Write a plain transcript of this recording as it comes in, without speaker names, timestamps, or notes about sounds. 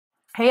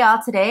Hey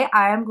y'all, today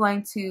I am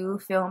going to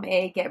film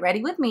a get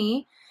ready with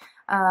me.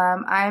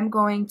 I'm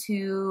going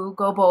to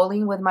go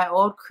bowling with my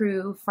old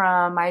crew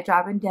from my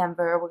job in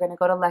Denver. We're going to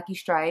go to Lucky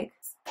Strike.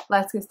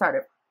 Let's get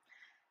started.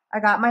 I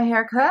got my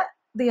hair cut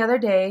the other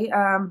day.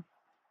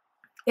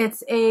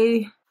 It's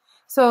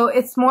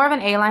more of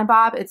an A-line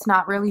bob. It's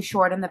not really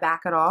short in the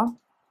back at all.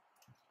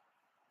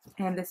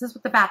 And this is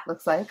what the back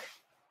looks like.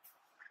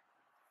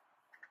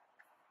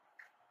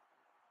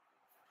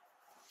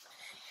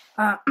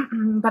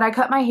 But I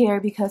cut my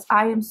hair because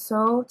I am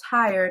so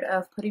tired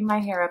of putting my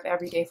hair up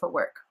every day for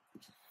work.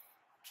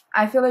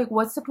 I feel like,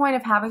 what's the point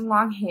of having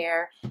long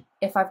hair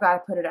if I've got to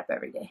put it up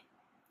every day?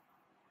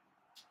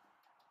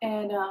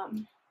 And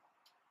I'm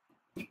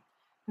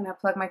gonna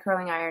plug my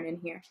curling iron in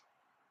here.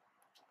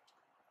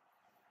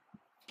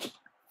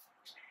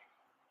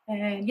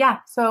 And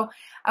yeah, so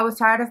I was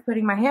tired of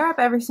putting my hair up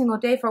every single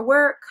day for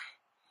work.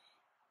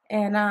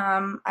 And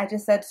I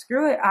just said,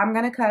 screw it, I'm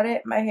going to cut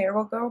it. My hair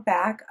will grow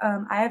back.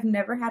 I have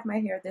never had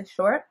my hair this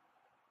short.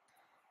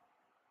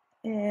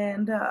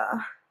 And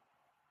I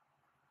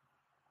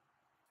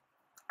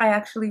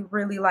actually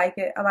really like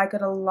it. I like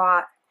it a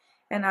lot.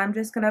 And I'm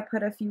just going to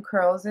put a few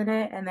curls in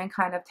it and then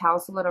kind of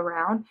tousle it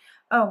around.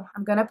 Oh,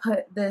 I'm going to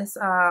put this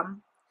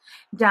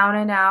Down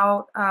and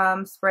Out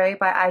spray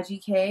by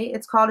IGK.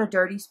 It's called a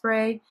Dirty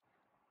Spray.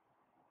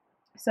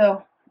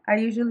 So I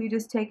usually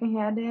just take a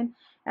hand in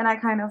and I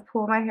kind of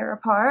pull my hair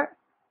apart.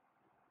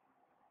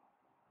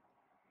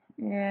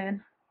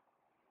 And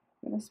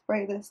I'm going to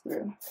spray this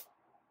through.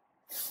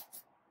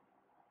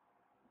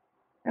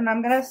 And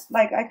I'm going to,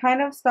 I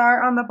kind of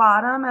start on the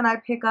bottom and I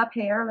pick up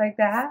hair like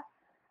that.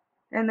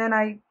 And then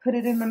I put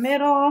it in the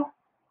middle.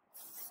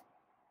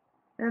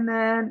 And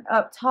then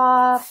up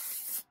top,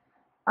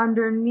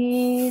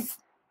 underneath.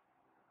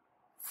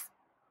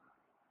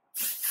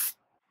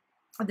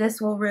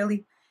 This will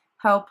really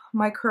help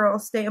my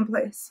curls stay in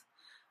place.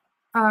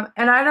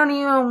 And I don't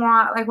even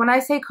want, when I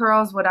say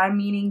curls, what I'm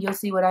meaning, you'll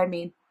see what I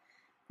mean.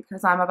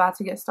 Because I'm about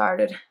to get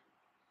started.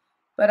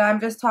 But I'm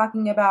just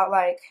talking about,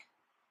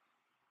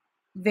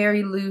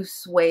 very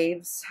loose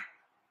waves.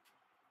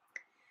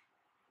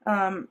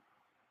 So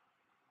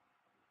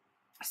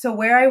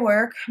where I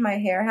work, my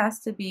hair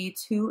has to be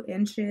 2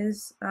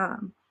 inches.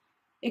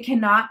 It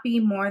cannot be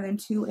more than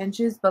 2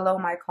 inches below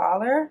my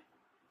collar.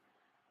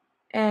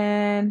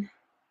 And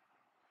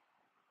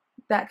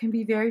that can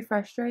be very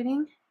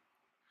frustrating.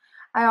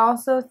 I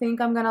also think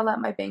I'm going to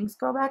let my bangs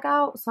grow back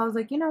out. So I was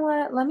like, you know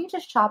what? Let me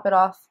just chop it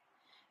off.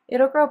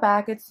 It'll grow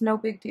back. It's no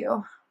big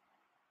deal.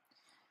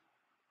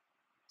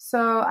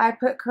 So I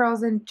put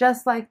curls in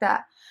just like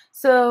that.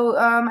 So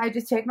I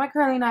just take my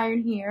curling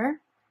iron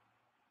here.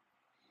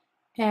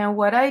 And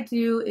what I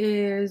do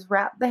is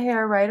wrap the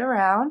hair right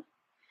around.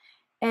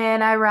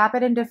 And I wrap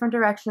it in different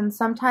directions.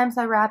 Sometimes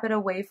I wrap it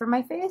away from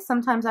my face.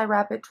 Sometimes I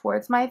wrap it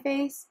towards my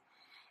face.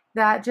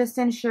 That just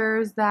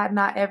ensures that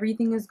not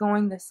everything is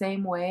going the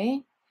same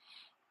way.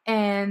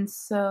 And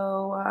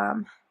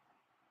so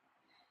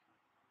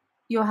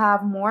you'll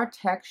have more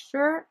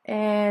texture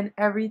and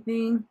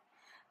everything.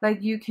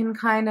 You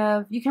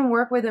can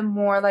work with it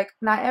more.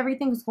 Not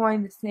everything's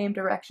going the same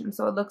direction,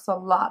 so it looks a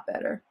lot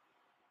better.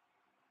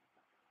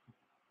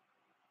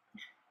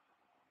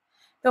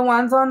 The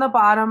ones on the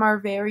bottom are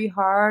very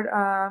hard.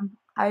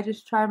 I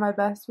just try my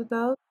best with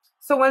those.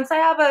 So once I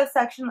have a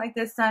section like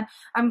this done,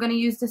 I'm going to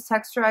use this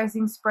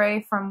texturizing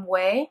spray from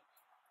Ouai.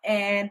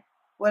 And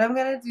what I'm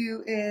going to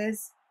do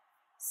is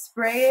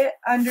spray it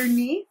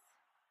underneath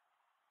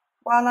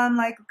while I'm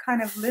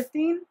kind of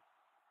lifting.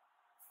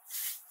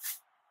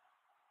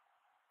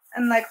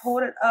 And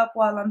hold it up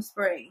while I'm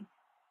spraying.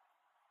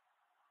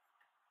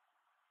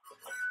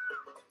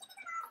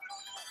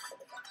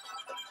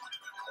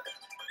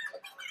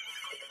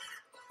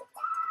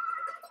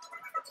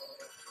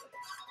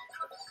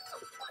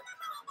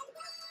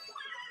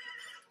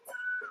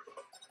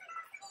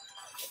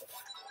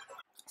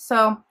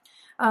 So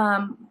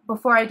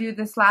before I do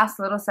this last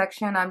little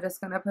section, I'm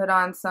just going to put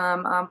on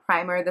some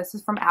primer. This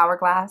is from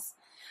Hourglass.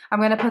 I'm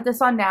going to put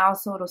this on now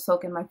so it'll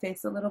soak in my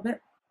face a little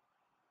bit.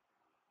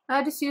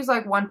 I just use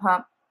 1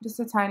 pump, just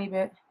a tiny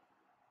bit.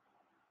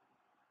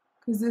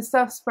 Because this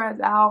stuff spreads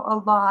out a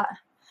lot.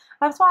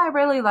 That's why I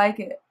really like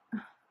it.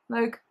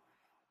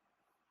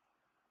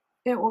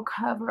 It will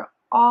cover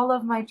all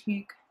of my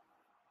cheek.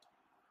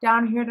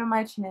 Down here to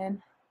my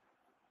chin.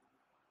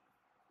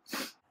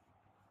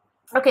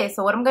 Okay,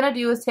 so what I'm going to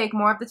do is take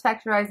more of the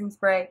texturizing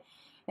spray.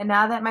 And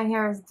now that my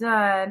hair is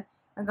done,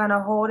 I'm going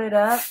to hold it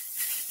up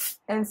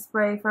and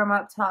spray from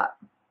up top.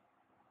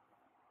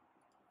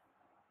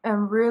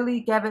 And really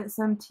give it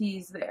some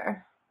tease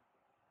there.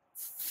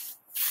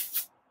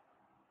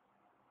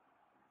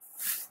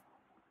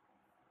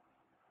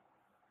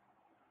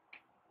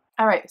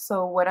 Alright,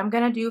 so what I'm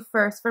going to do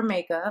first for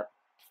makeup.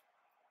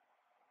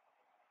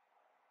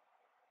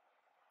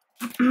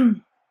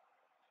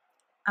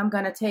 I'm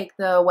going to take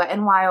the Wet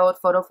n Wild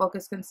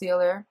Photofocus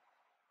Concealer.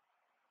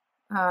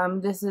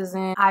 This is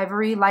in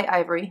Ivory, light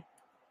ivory.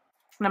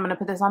 And I'm going to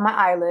put this on my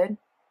eyelid.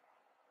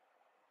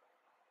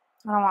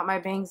 I don't want my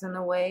bangs in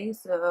the way,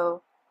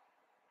 so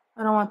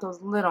I don't want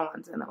those little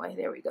ones in the way.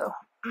 There we go.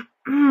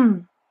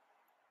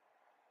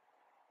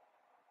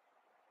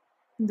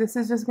 This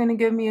is just going to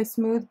give me a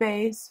smooth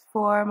base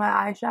for my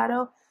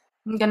eyeshadow.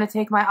 I'm going to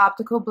take my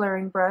optical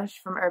blurring brush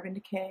from Urban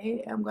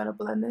Decay. I'm going to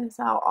blend this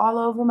out all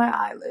over my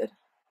eyelid.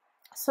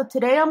 So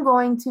today I'm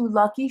going to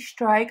Lucky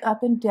Strike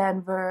up in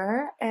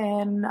Denver,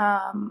 and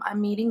I'm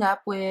meeting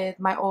up with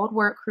my old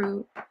work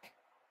crew.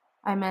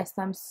 I miss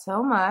them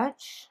so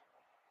much.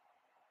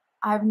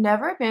 I've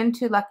never been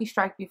to Lucky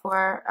Strike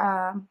before.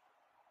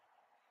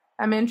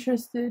 I'm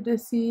interested to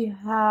see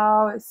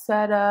how it's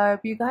set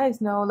up. You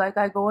guys know, like,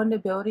 I go into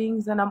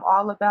buildings and I'm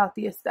all about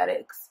the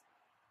aesthetics.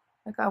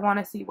 Like, I want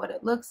to see what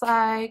it looks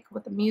like,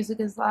 what the music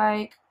is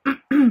like.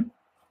 I'm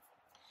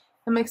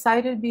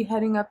excited to be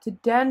heading up to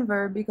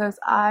Denver because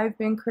I've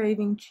been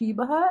craving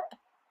Chiba Hut.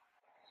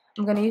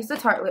 I'm going to use the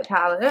Tartelette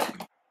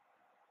Palette.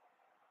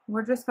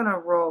 We're just going to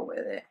roll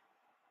with it.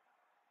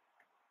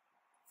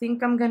 I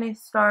think I'm going to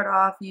start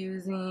off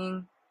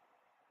using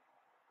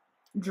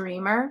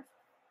Dreamer.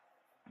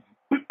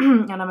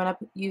 And I'm going to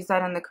use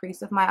that in the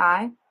crease of my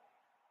eye.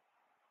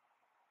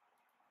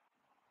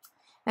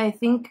 I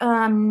think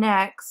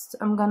next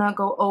I'm going to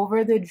go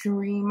over the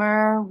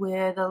Dreamer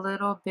with a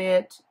little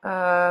bit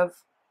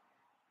of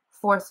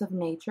Force of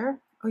Nature.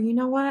 Or you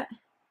know what?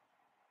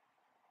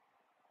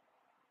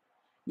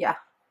 Yeah,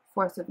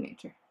 Force of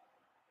Nature.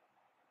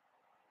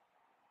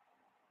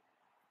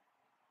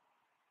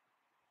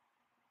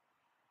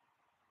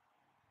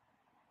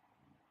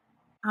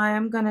 I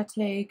am going to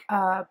take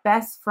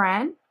Best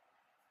Friend.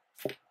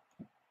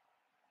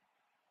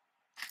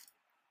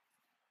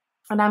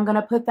 And I'm going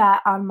to put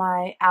that on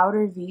my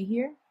outer V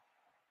here.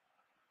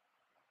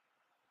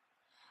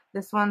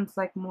 This one's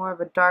like more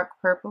of a dark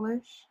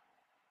purplish.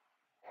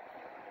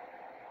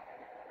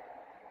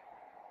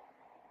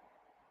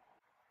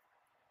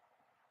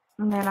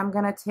 And then I'm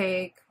going to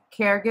take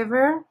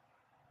Caregiver.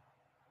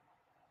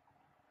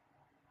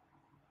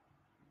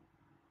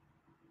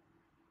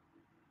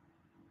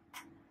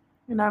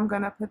 And I'm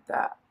going to put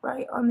that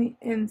right on the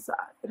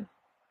inside.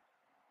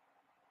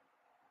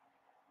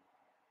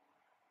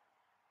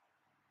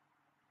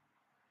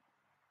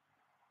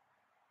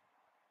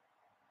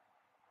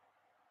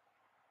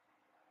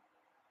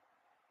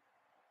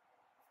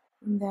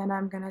 And then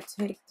I'm going to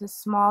take this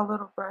small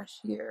little brush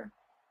here.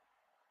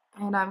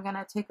 And I'm going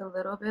to take a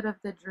little bit of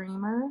the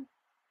Dreamer.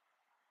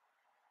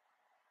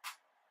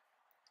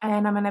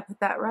 And I'm going to put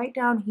that right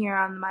down here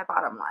on my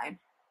bottom line.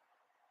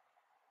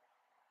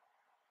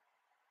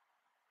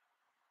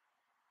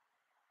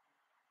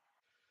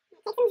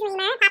 Take some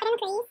Dreamer, pop it in the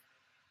crease.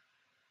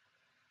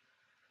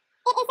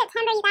 It is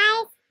September, you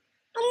guys.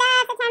 I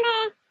love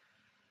September.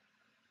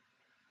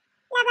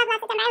 Love, love,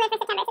 love September. I live for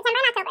September. September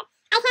and October.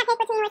 I can't pick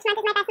between which month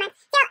is my best month.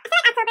 So, I feel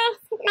like October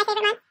is my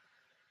favorite month.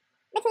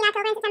 Between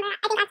October and September,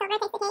 I think October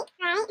takes the cake.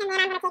 Alright, and then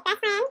I'm going to take Best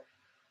Friend.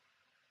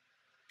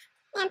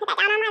 And put that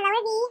down on my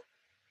lower V.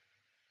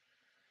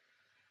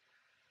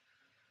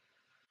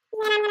 And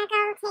then I'm going to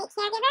go take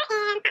Caregiver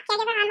and pop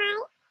Caregiver on my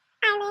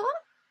eyelid.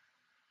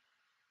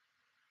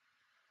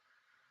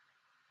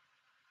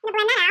 I'm going to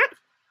blend that out.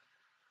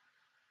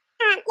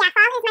 Yeah,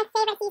 fall is my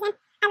favorite season.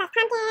 I love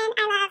pumpkin.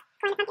 I love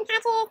going to pumpkin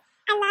patches.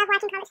 I love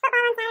watching college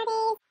football on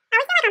Saturdays. I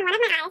always feel like on one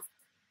of my eyes.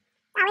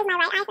 It's always my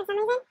right eye for some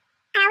reason.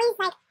 I always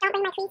like don't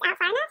bring my crease out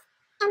far enough,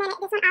 and then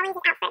this one always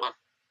is out further.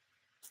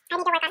 I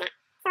need to work on that.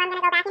 So I'm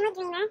gonna go back in with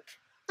Dreamer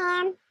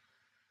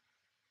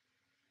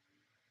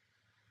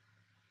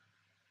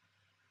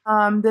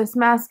and this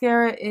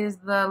mascara is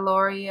the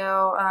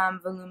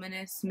L'Oreal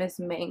Voluminous Miss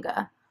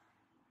Manga.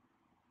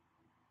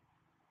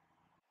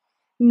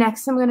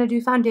 Next, I'm going to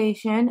do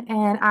foundation,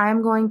 and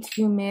I'm going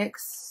to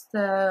mix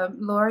the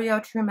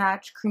L'Oreal True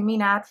Match Creamy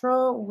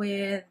Natural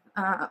with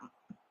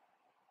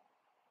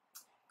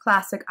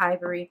Classic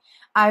Ivory.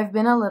 I've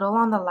been a little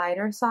on the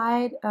lighter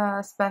side,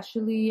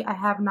 especially I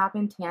have not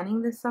been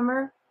tanning this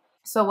summer.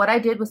 So what I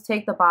did was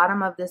take the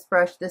bottom of this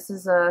brush. This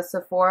is a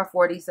Sephora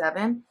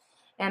 47,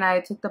 and I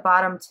took the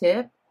bottom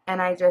tip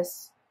and I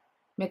just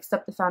mixed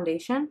up the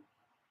foundation.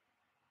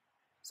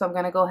 So I'm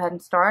going to go ahead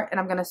and start, and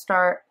I'm going to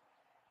start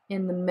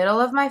in the middle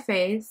of my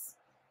face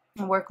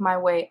and work my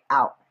way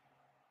out.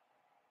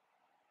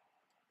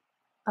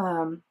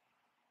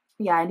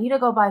 Yeah, I need to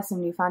go buy some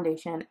new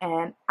foundation,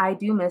 and I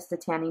do miss the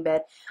tanning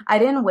bed. I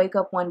didn't wake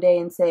up one day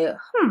and say,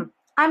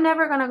 I'm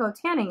never gonna go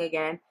tanning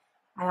again.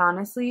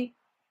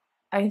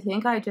 I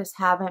think I just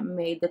haven't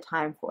made the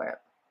time for it.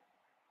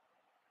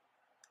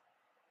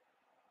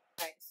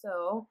 Alright,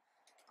 so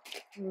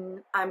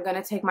I'm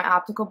gonna take my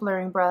optical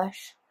blurring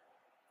brush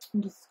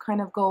and just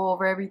kind of go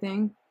over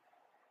everything.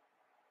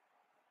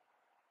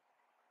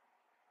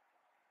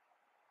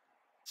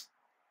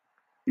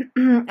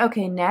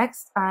 Okay,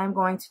 next I'm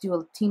going to do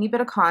a teeny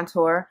bit of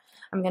contour.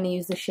 I'm going to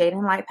use the Shade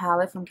and Light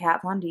palette from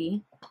Kat Von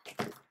D.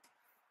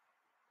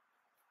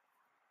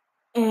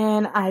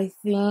 And I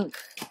think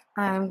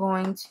I'm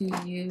going to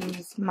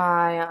use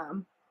my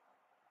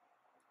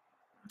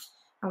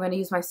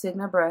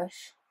Sigma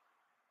brush.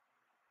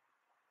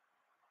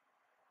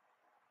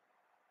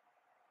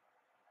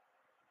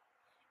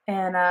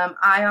 And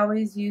I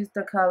always use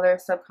the color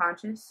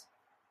Subconscious.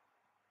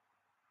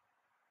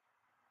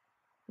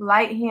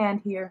 Light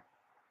hand here.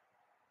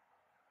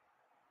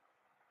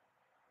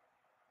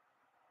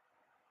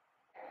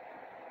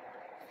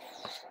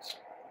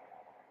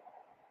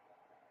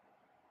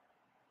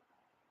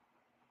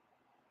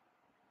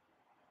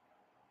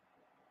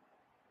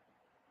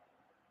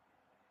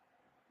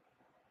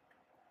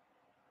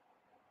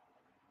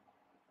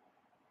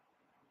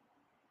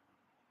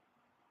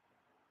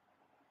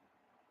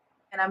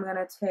 And I'm going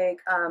to take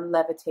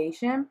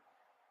Levitation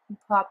and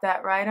pop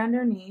that right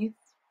underneath.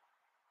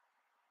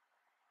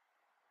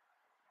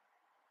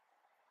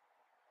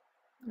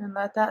 And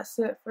let that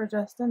sit for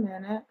just a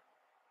minute.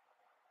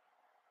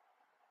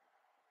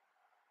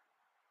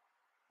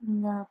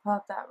 I'm going to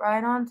pop that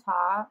right on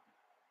top.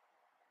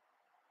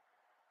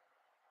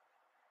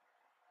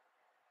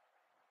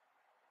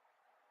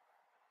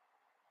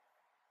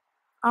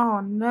 Oh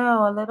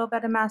no, a little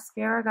bit of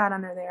mascara got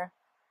under there.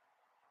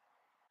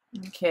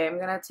 Okay, I'm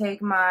going to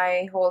take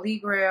my Holy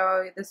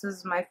Grail. This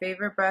is my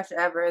favorite brush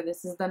ever.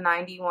 This is the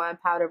 91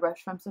 powder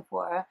brush from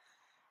Sephora.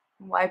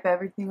 Wipe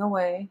everything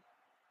away.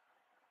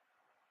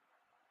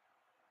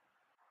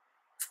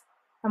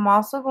 I'm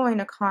also going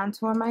to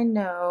contour my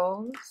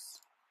nose.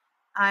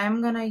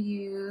 I'm going to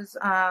use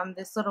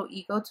this little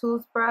Eco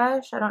Tools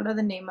brush. I don't know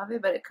the name of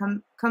it, but it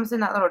comes in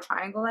that little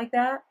triangle like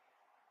that.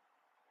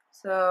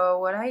 So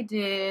what I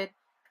did,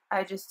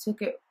 I just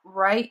took it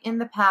right in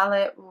the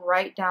palette,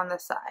 right down the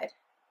side.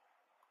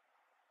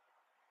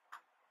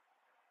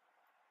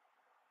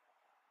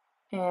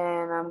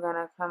 And I'm going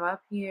to come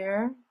up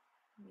here,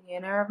 the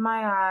inner of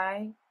my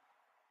eye,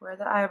 where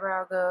the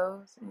eyebrow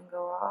goes, and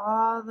go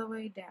all the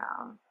way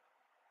down.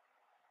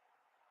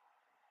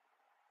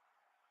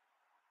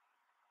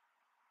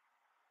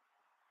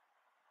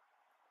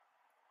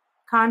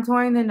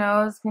 Contouring the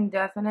nose can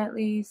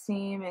definitely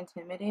seem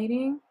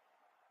intimidating.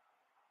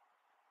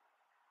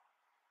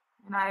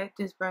 And I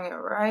just bring it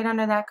right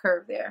under that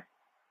curve there.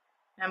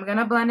 And I'm going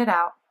to blend it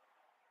out.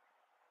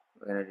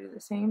 We're going to do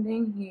the same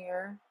thing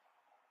here.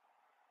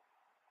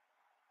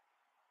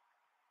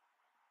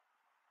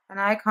 And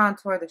I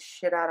contour the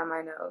shit out of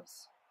my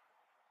nose.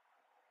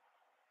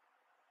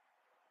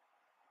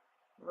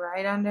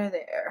 Right under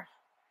there.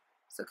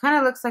 So it kind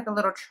of looks like a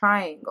little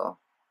triangle.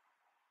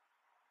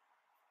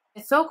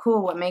 It's so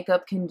cool what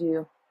makeup can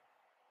do.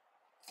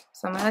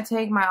 So I'm going to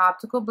take my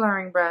optical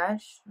blurring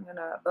brush. I'm going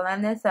to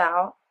blend this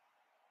out.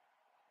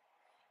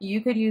 You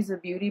could use a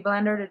beauty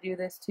blender to do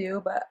this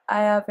too, but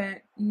I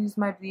haven't used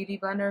my beauty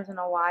blenders in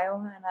a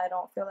while and I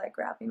don't feel like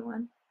grabbing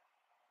one.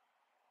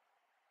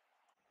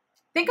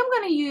 I think I'm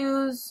going to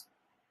use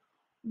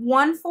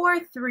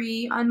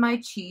 143 on my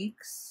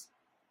cheeks.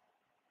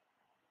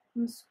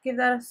 Let's give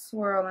that a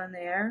swirl in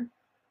there.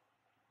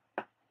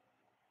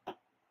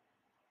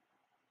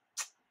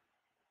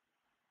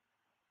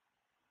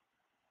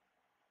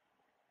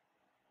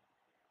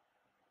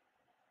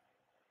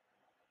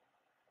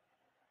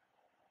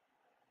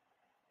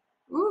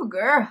 Ooh,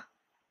 girl.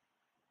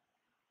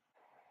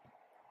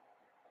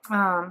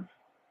 The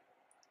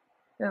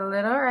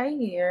little right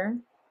here.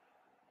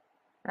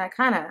 And I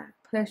kind of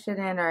push it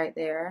in right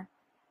there.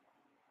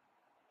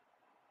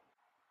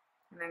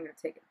 And I'm going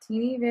to take a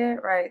teeny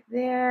bit right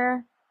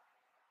there.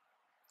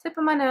 Tip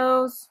of my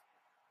nose.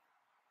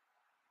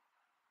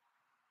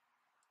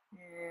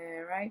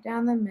 And right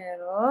down the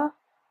middle.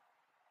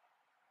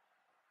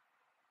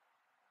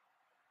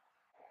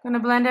 Going to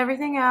blend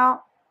everything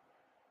out.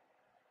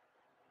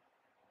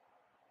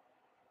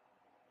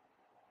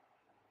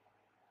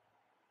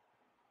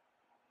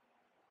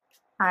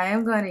 I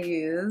am going to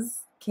use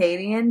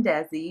Katy and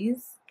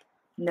Desi's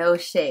No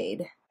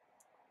Shade.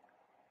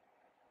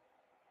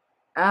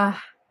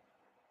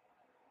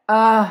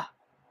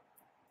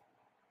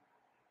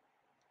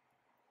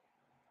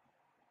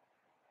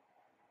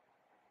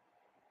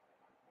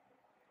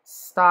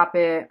 Stop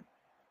it.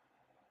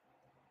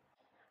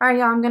 Alright,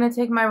 y'all, I'm going to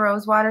take my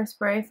rose water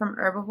spray from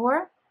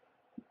Herbivore.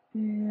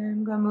 And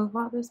I'm going to move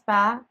all this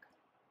back.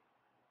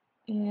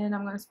 And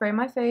I'm going to spray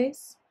my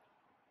face.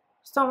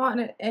 Just don't want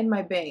it in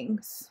my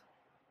bangs.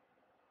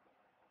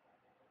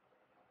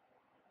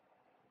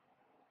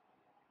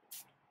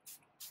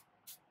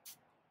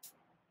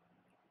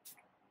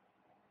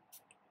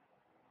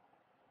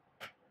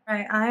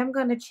 Alright, I am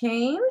going to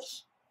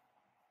change.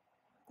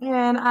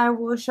 And I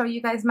will show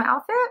you guys my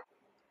outfit.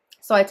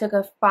 So I took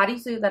a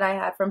bodysuit that I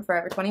had from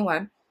Forever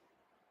 21.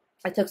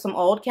 I took some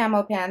old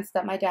camo pants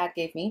that my dad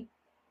gave me.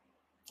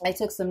 I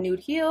took some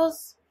nude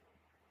heels.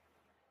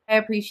 I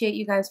appreciate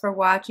you guys for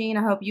watching.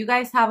 I hope you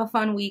guys have a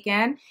fun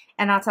weekend,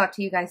 and I'll talk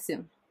to you guys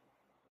soon.